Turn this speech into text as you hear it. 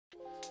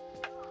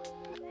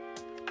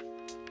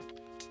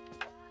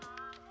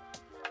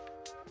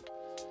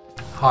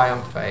Hi,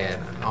 I'm Fayed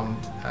and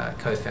I'm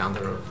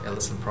co-founder of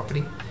Ellerson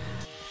Property.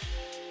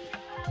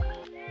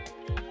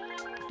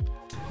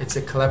 It's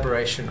a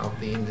collaboration of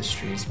the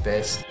industry's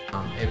best.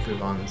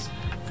 Everyone's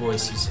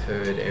voice is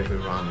heard,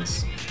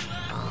 everyone's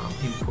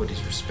input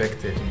is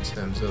respected in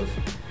terms of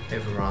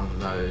everyone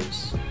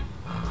knows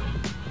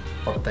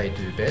what they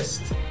do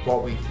best.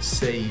 What we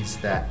see is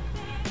that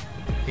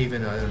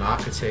even though an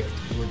architect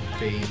would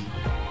be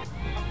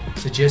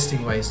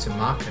suggesting ways to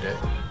market it,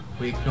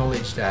 we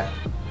acknowledge that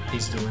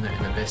he's doing it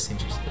in the best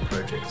interest of the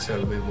project.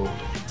 So we will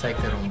take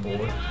that on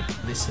board,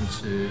 listen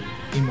to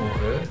him or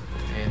her,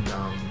 and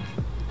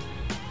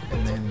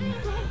then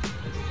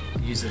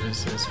use it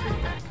as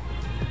feedback.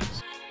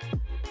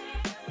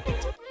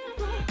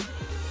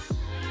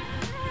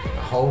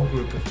 A whole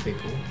group of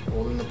people,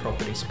 all in the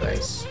property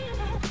space,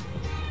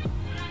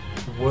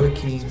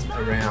 working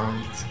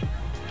around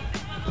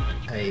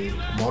a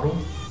model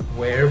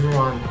where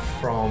everyone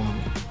from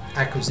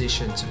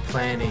acquisition to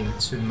planning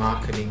to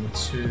marketing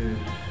to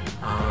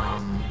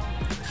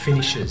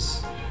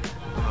finishes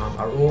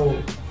are all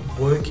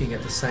working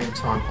at the same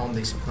time on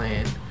this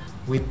plan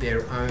with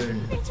their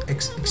own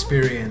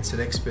experience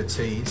and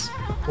expertise,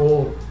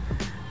 all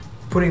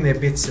putting their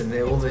bits and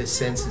all their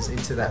senses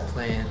into that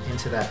plan,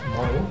 into that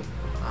model,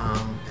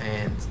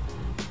 and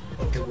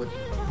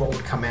what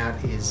would come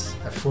out is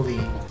a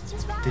fully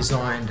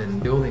designed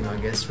and building, I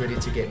guess, ready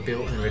to get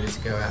built and ready to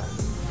go out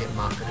and get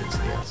marketed to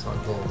the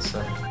outside world.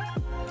 So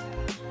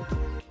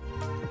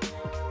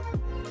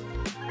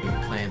we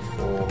plan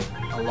for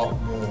a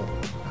lot more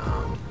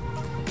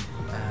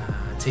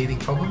teething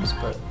problems,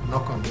 but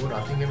knock on wood,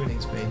 I think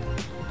everything's been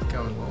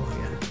going well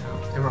here.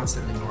 Everyone's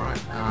settling all right.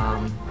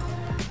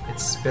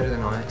 It's better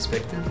than I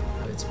expected.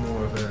 It's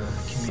more of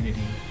a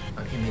community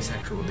in this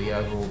the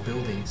overall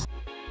buildings.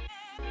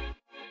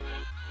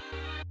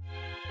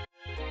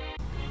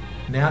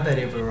 Now that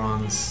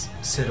everyone's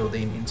settled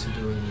into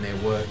doing their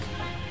work,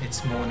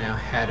 it's more now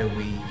how do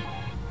we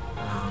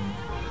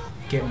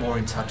get more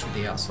in touch with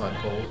the outside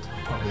world.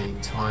 Probably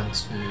time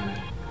to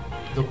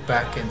look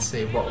back and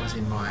see what was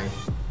in my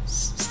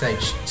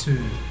stage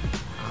 2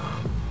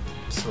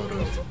 sort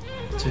of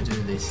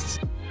to-do lists.